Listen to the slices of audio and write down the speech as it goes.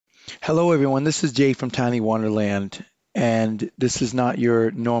Hello, everyone. This is Jay from Tiny Wonderland, and this is not your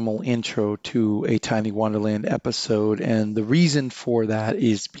normal intro to a Tiny Wonderland episode. And the reason for that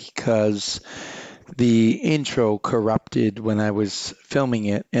is because the intro corrupted when I was filming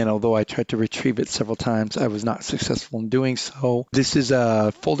it, and although I tried to retrieve it several times, I was not successful in doing so. This is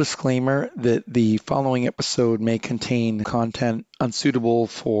a full disclaimer that the following episode may contain content unsuitable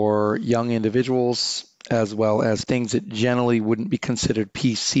for young individuals, as well as things that generally wouldn't be considered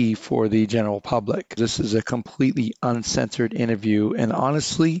PC for the general public. This is a completely uncensored interview, and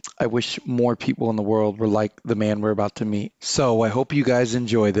honestly, I wish more people in the world were like the man we're about to meet. So I hope you guys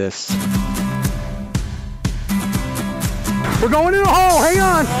enjoy this. We're going in the hole, hang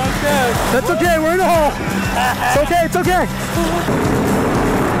on! Okay. That's okay, we're in the hole! It's okay, it's okay!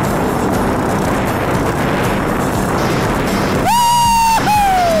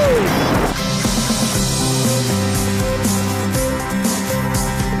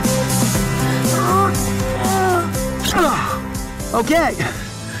 Okay,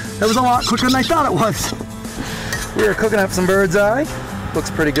 that was a lot quicker than I thought it was. We are cooking up some bird's eye. Looks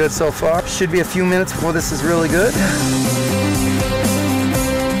pretty good so far. Should be a few minutes before this is really good.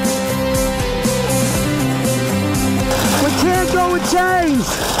 We can't go with chains.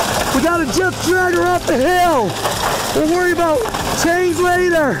 We gotta just drag her up the hill. We'll worry about chains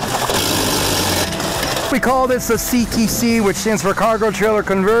later. We call this a CTC, which stands for cargo trailer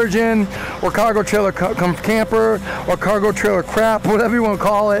conversion, or cargo trailer camper, or cargo trailer crap, whatever you want to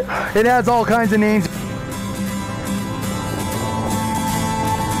call it. It has all kinds of names.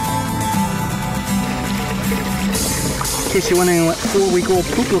 In case you're wondering what 4-week-old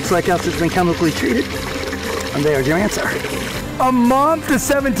poop looks like after it's been chemically treated, and there's your answer. A month to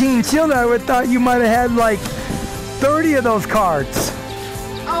 17 children, I would thought you might have had like 30 of those cards.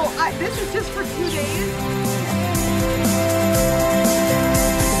 Oh, this is just for 2 days?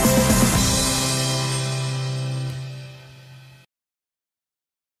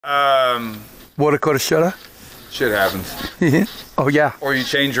 Woulda, coulda, shoulda? Shit happens. Oh, yeah. Or you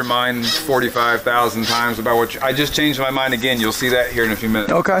change your mind 45,000 times about what I just changed my mind again. You'll see that here in a few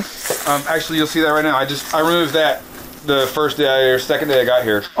minutes. Okay. Actually, you'll see that right now. I removed that the first day or second day I got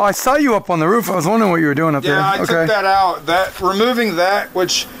here. Oh, I saw you up on the roof. I was wondering what you were doing up there. Yeah, I took that out. Removing that,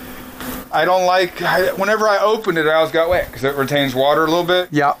 which I don't like. Whenever I opened it, I always got wet because it retains water a little bit.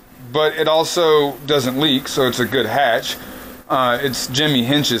 Yeah. But it also doesn't leak, so it's a good hatch. It's Jimmy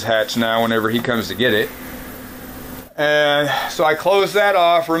Hinch's hatch now whenever he comes to get it. And so I closed that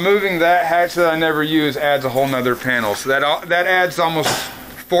off. Removing that hatch that I never use adds a whole nother panel. So that adds almost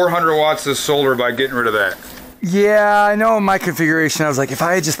 400 watts of solar by getting rid of that. Yeah, I know in my configuration, I was like, if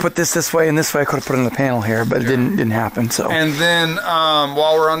I had just put this way and this way, I could have put it in the panel here, but it didn't happen, so. And then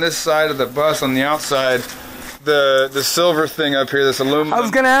while we're on this side of the bus, on the outside, the silver thing up here, this aluminum. I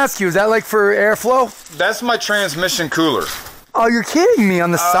was going to ask you, is that like for airflow? That's my transmission cooler. Oh, you're kidding me,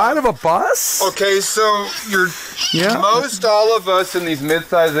 on the side of a bus? Okay, so most all of us in these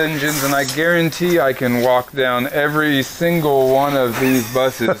mid-size engines, and I guarantee I can walk down every single one of these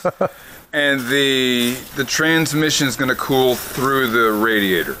buses, and the transmission is going to cool through the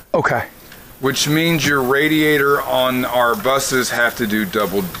radiator. Okay. Which means your radiator on our buses have to do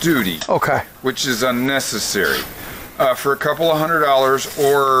double duty. Okay. Which is unnecessary. For a couple of $100,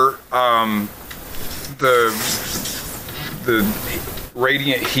 or the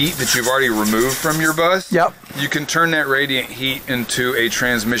radiant heat that you've already removed from your bus, you can turn that radiant heat into a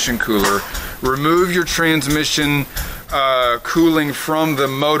transmission cooler. Remove your transmission cooling from the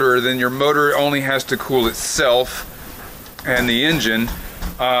motor, then your motor only has to cool itself and the engine,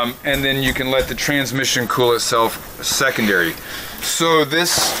 and then you can let the transmission cool itself secondary. So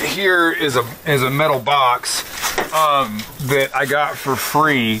this here is a metal box that I got for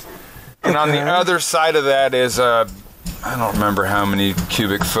free, and on the other side of that is a, I don't remember how many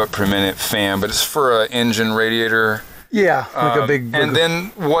cubic foot per minute fan, but it's for an engine radiator. Yeah, like a big. And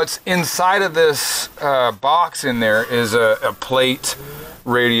then what's inside of this box in there is a plate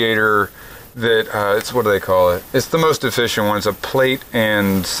radiator that, it's, what do they call it? It's the most efficient one. It's a plate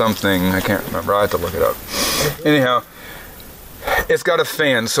and something. I can't remember. I have to look it up. Anyhow, it's got a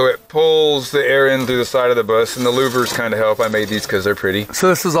fan, so it pulls the air in through the side of the bus, and the louvers kind of help. I made these because they're pretty. So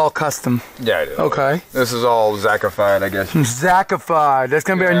this is all custom? Yeah, I did. Okay. This is all Zackified, I guess. Zackified. That's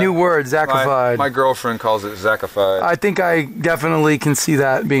going to be our new word, Zackified. My girlfriend calls it Zackified. I think I definitely can see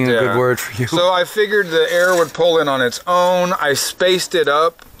that being a good word for you. So I figured the air would pull in on its own. I spaced it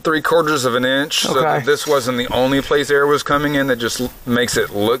up 3/4 of an inch, so that this wasn't the only place air was coming in. That just makes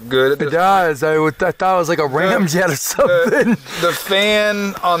it look good. It does. I thought it was like a ramjet or something. The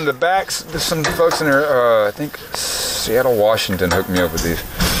fan on the backs, there's some folks in there, I think Seattle, Washington hooked me up with these.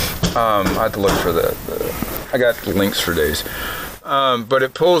 I have to look for I got links for days. But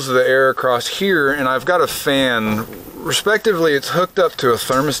it pulls the air across here, and I've got a fan. Respectively, it's hooked up to a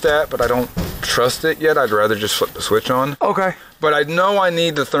thermostat, but I don't trust it yet. I'd rather just flip the switch on. Okay. But I know I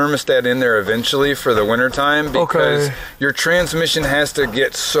need the thermostat in there eventually for the wintertime, because your transmission has to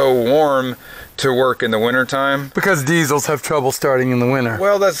get so warm to work in the wintertime. Because diesels have trouble starting in the winter.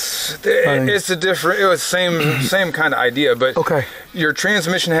 Well, it's a different, it was same kind of idea, but your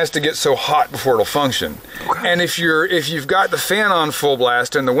transmission has to get so hot before it'll function. And if you've got the fan on full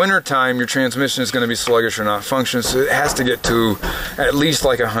blast in the wintertime, your transmission is going to be sluggish or not function, so it has to get to at least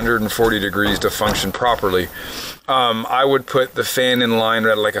like 140 degrees to function properly. I would put the fan in line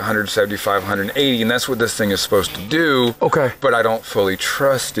at like 175, 180, and that's what this thing is supposed to do. Okay. But I don't fully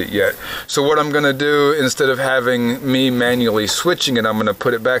trust it yet. So what I'm going to do, instead of having me manually switching it, I'm going to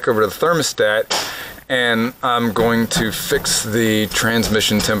put it back over to the thermostat, and I'm going to fix the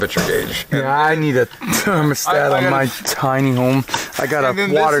transmission temperature gauge. Yeah, I need a thermostat on my tiny home. I got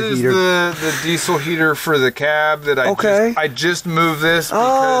a water heater. This is the diesel heater for the cab that I just moved this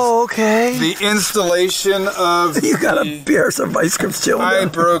because the installation of you gotta bear some ice cream chill. I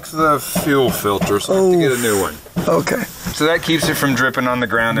broke the fuel filter, so I have to get a new one. Okay. So that keeps it from dripping on the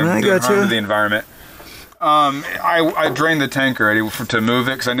ground and doing harm to the environment. I drained the tank already to move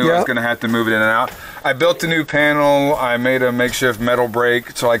it because I knew I was going to have to move it in and out. I built a new panel. I made a makeshift metal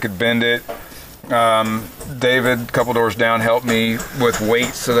brake so I could bend it. David, a couple doors down, helped me with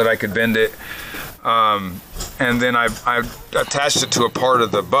weights so that I could bend it. And then I attached it to a part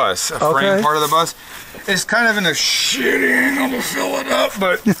of the bus, a frame part of the bus. It's kind of in a shitty angle to fill it up,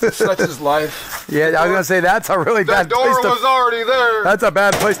 but such is life. Yeah, I was going to say, that's a really bad place. The door was already there. That's a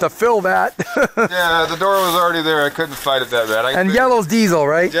bad place to fill that. Yeah, the door was already there. I couldn't fight it that bad. And yellow's diesel,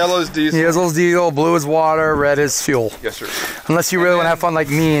 right? Yellow's diesel. Yellow's diesel, blue is water, red is fuel. Yes, sir. Unless you really want to have fun like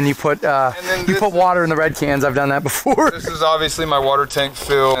me and you put water in the red cans. I've done that before. This is obviously my water tank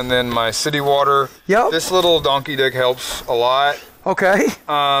fill, and then my city water. Yep. This little donkey dick helps a lot. Okay.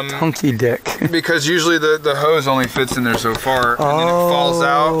 Donkey dick. Because usually the hose only fits in there so far, and then it falls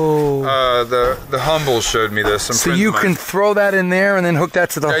out. The Humble showed me this. So you can throw that in there and then hook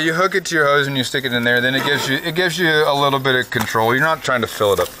that to the. Yeah, you hook it to your hose and you stick it in there. Then it gives you a little bit of control. You're not trying to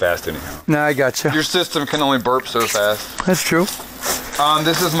fill it up fast anyhow. No, I gotcha. Your system can only burp so fast. That's true.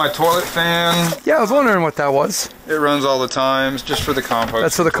 This is my toilet fan. Yeah, I was wondering what that was. It runs all the time. It's just for the compost.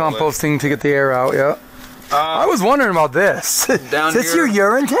 That's for the composting to get the air out. Yeah. I was wondering about this. Is this your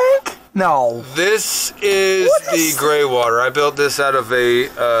urine tank? No. This is the gray water. I built this out of a,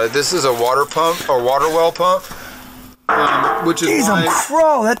 this is a water pump, or water well pump. Which is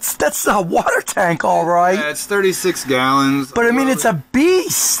crow, that's a water tank, all right. Yeah, it's 36 gallons. But I mean, it's a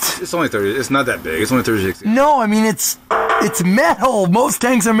beast. It's only 30, it's not that big, it's only 36 gallons. No, I mean, it's metal. Most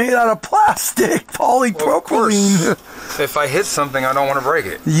tanks are made out of plastic, polypropylene. Well, if I hit something, I don't want to break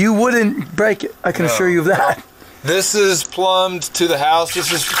it. You wouldn't break it, I can assure you of that. This is plumbed to the house.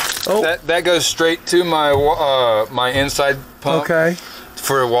 This is that goes straight to my my inside pump. Okay.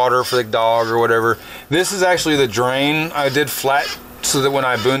 For water for the dog or whatever. This is actually the drain. I did flat so that when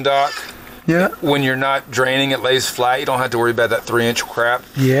I boondock, when you're not draining, it lays flat. You don't have to worry about that 3-inch crap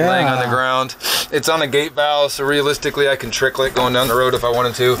laying on the ground. It's on a gate valve, so realistically I can trickle it going down the road if I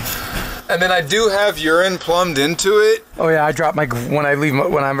wanted to. And then I do have urine plumbed into it. Oh yeah, I drop my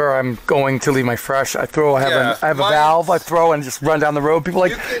whenever I'm going to leave my fresh. I have a valve I throw and just run down the road. People are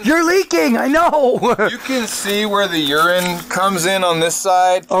like, you're leaking. I know. You can see where the urine comes in on this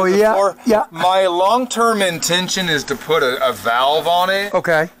side. Oh yeah, yeah. My long-term intention is to put a valve on it.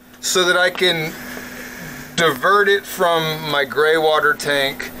 Okay. So that I can divert it from my gray water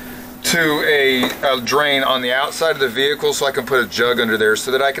tank to a drain on the outside of the vehicle, so I can put a jug under there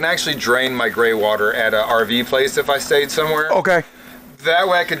so that I can actually drain my gray water at an RV place if I stayed somewhere. Okay. That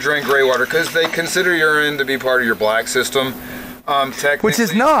way I can drain gray water, because they consider urine to be part of your black system. Which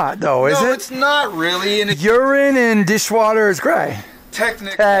is not, though, is it? No, it's not really. And urine in dishwater is gray.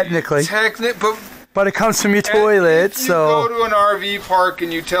 Technically. But it comes from your toilet, so. If you go to an RV park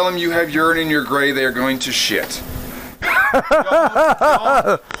and you tell them you have urine in your gray, they are going to shit.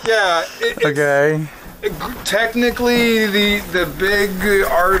 Yeah. Okay. Technically, the big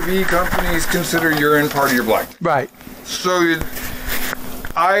RV companies consider urine part of your black. Right. So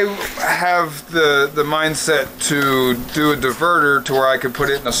I have the mindset to do a diverter to where I could put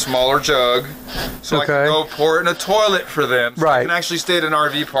it in a smaller jug, so I can go pour it in a toilet for them. So I can actually stay at an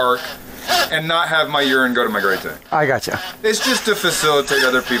RV park and not have my urine go to my gray tank. I gotcha. It's just to facilitate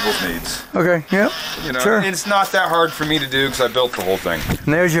other people's needs. Okay, yeah. You know, sure. And it's not that hard for me to do because I built the whole thing.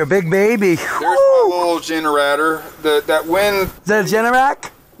 And there's your big baby. There's my little generator. That wind. Is that a Generac?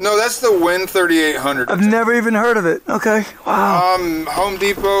 No, that's the Win 3800. I've never even heard of it. Okay. Wow. Home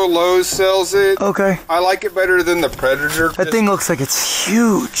Depot, Lowe's sells it. Okay. I like it better than the Predator. That thing looks like it's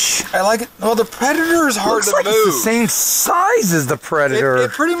huge. I like it. Well, the Predator is hard to like move. It's the same size as the Predator.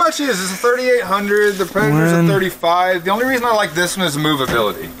 It pretty much is. It's a 3800. The Predator's a 35. The only reason I like this one is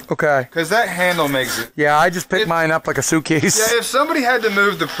movability. Okay. Because that handle makes it. Yeah, I just picked mine up like a suitcase. Yeah, if somebody had to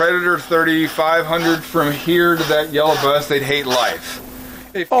move the Predator 3500 from here to that yellow bus, they'd hate life.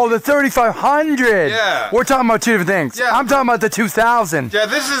 Oh, the 3500. Yeah. We're talking about two different things. Yeah. I'm talking about the 2000. Yeah,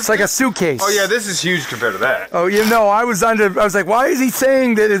 this is... It's like a suitcase. Oh, yeah, this is huge compared to that. Oh, you know, I was like, why is he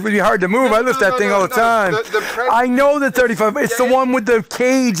saying that it would be hard to move? I lift that thing all the time. I know the 35. It's the one with the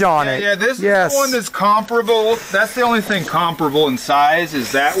cage on it. Yeah, this is the one that's comparable. That's the only thing comparable in size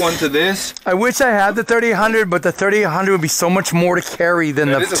is that one to this. I wish I had the 3800, but the 3800 would be so much more to carry than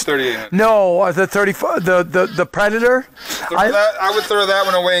It is a 3800. No, the 35, the Predator. I would throw that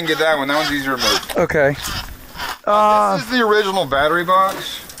one away and get that one. That one's easier to move. Okay. This is the original battery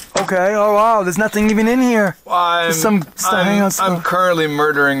box. Okay. Oh wow, there's nothing even in here. I'm currently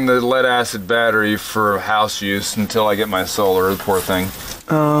murdering the lead acid battery for house use until I get my solar. The poor thing.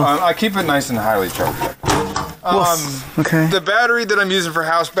 I keep it nice and highly charged. Okay. The battery that I'm using for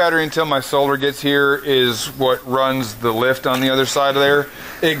house battery until my solar gets here is what runs the lift on the other side of there.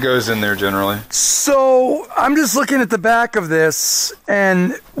 It goes in there generally. So I'm just looking at the back of this,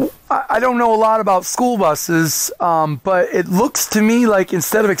 and I don't know a lot about school buses, but it looks to me like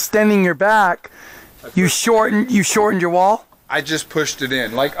instead of extending your back, you shortened your wall. I just pushed it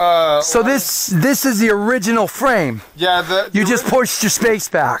in, like So this is the original frame. Yeah, you just pushed your space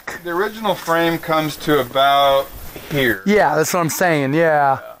back. The original frame comes to about here. Yeah, that's what I'm saying.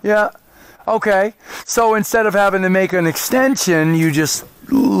 Yeah. Okay. So instead of having to make an extension, you just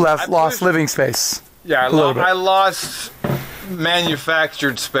lost living space. Yeah, I lost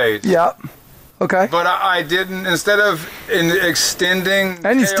manufactured space. Yeah. Okay. But I didn't, instead of extending...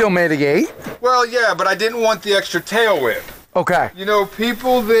 And you still made a gate. Well, yeah, but I didn't want the extra tail whip. Okay. You know,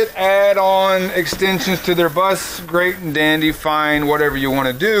 people that add on extensions to their bus, great and dandy, fine, whatever you want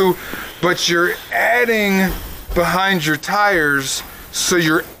to do, but you're adding behind your tires, so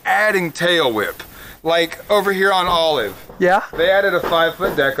you're adding tail whip. Like over here on Olive. Yeah. They added a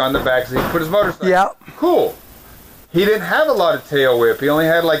 5-foot deck on the back so he could put his motorcycle. Yeah. Cool. He didn't have a lot of tail whip. He only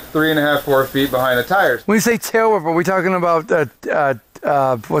had like 3.5, 4 feet behind the tires. When you say tail whip, are we talking about,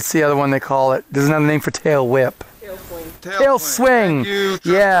 what's the other one they call it? There's another name for tail whip. Tail swing.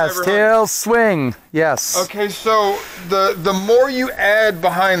 Yes, tail swing. Yes. Okay, so the more you add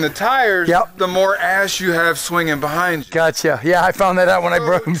behind the tires, the more ass you have swinging behind you. Gotcha. Yeah, I found that out when I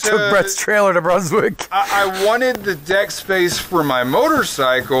took Brett's trailer to Brunswick. I wanted the deck space for my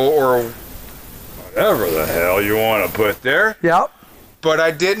motorcycle or whatever the hell you want to put there. Yep. But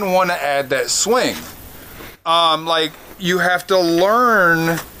I didn't want to add that swing. Like you have to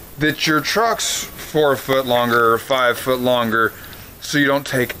learn that your truck's 4 foot longer or 5 foot longer so you don't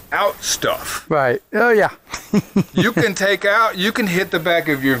take out stuff. Right. Oh yeah. You can hit the back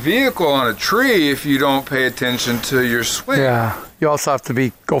of your vehicle on a tree if you don't pay attention to your swing. Yeah. You also have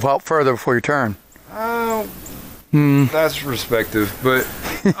to go out further before you turn. That's respective, but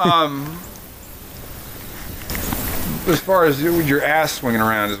as far as your ass swinging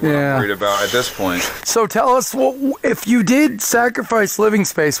around is what I'm worried about at this point. So tell us, if you did sacrifice living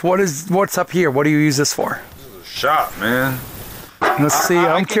space, what's up here? What do you use this for? This is a shop, man. Let's see.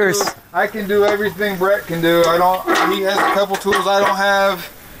 I'm curious. I can do everything Brett can do. He has a couple tools I don't have.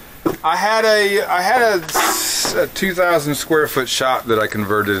 I had a 2,000 square foot shop that I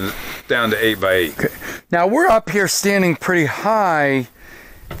converted down to 8x8. Okay. Now we're up here standing pretty high.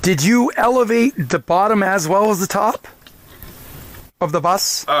 Did you elevate the bottom as well as the top of the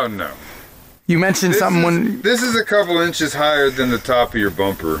bus? Oh no. You mentioned this is a couple inches higher than the top of your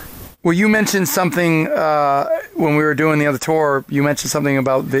bumper. Well, you mentioned something when we were doing the other tour. You mentioned something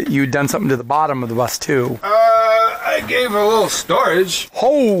about that you'd done something to the bottom of the bus too. I gave a little storage.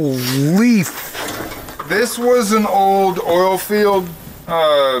 Holy! This was an old oil field,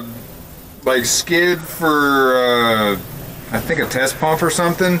 like skid for. I think a test pump or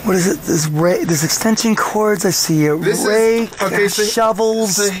something. What is it? There's extension cords. I see a rake,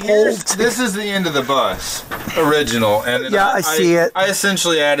 shovels, bolts. This is the end of the bus, original. And I see it. I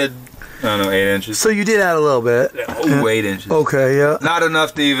essentially added, I don't know, 8 inches. So you did add a little bit. Yeah, 8 inches. Okay, yeah. Not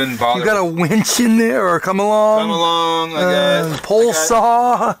enough to even bother. You got a winch in there, or come along? Come along, I guess. Pole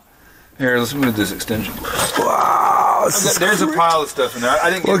saw. Here, let's move this extension. Wow. There's a pile of stuff in there. I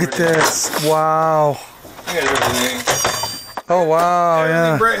didn't get Look at this. Wow. I got everything. Oh wow,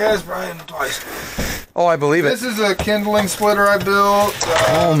 Everything Brett has, Brian twice. Oh, I believe it. This is a kindling splitter I built.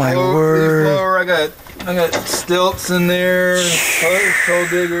 Oh my word! Blower. I got stilts in there, hole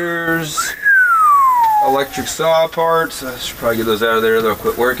diggers, electric saw parts. I should probably get those out of there. They'll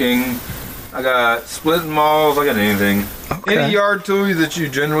quit working. I got splitting mauls. I got anything. Okay. Any yard tool that you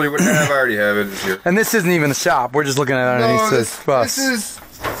generally would have, I already have it this year. And this isn't even the shop. We're just looking at it underneath this bus. This is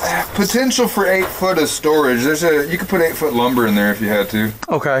potential for 8 foot of storage. You could put 8 foot lumber in there if you had to.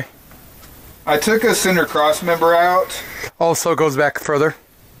 Okay. I took a center cross member out. Oh, so it goes back further?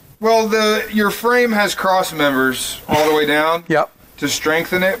 Well, your frame has cross members all the way down. Yep. To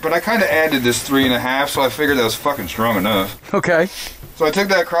strengthen it, but I kind of added this 3.5, so I figured that was fucking strong enough. Okay. So I took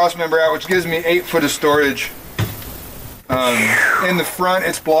that cross member out, which gives me 8 foot of storage. In the front,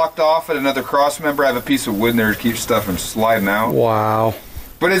 it's blocked off at another cross member. I have a piece of wood in there to keep stuff from sliding out. Wow.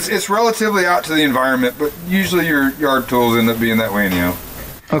 But it's relatively out to the environment, but usually your yard tools end up being that way anyhow.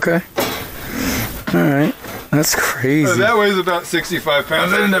 Okay. All right. That's crazy. That weighs about 65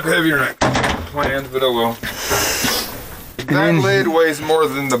 pounds. I end up heavier than I planned, but oh well. That lid weighs more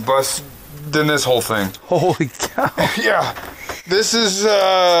than this whole thing. Holy cow. Yeah. This is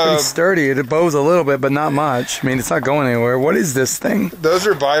pretty sturdy. It bows a little bit, but not much. I mean, it's not going anywhere. What is this thing? Those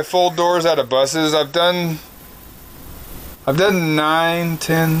are bifold doors out of buses. I've done 9,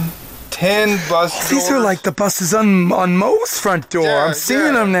 10 bus doors. These are like the buses on Mo's front door. Yeah, I'm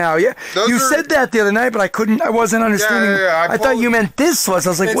seeing them now. Yeah. You said that the other night, but I wasn't understanding. Yeah. I thought you meant this was. I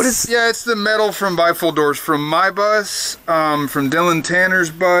was like, what is? Yeah, it's the metal from bifold doors from my bus, from Dylan Tanner's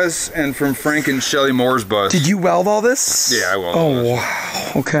bus, and from Frank and Shelly Moore's bus. Did you weld all this? Yeah, I welded all this.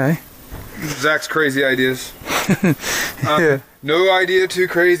 Oh, wow. Okay. Zach's crazy ideas. Yeah. No idea too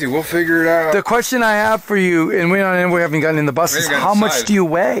crazy. We'll figure it out. The question I have for you, and we haven't gotten in the buses, how much do you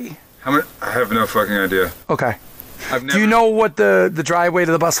weigh? How much? I have no fucking idea. Okay. Do you know what the driveway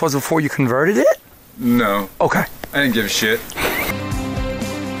to the bus was before you converted it? No. Okay. I didn't give a shit.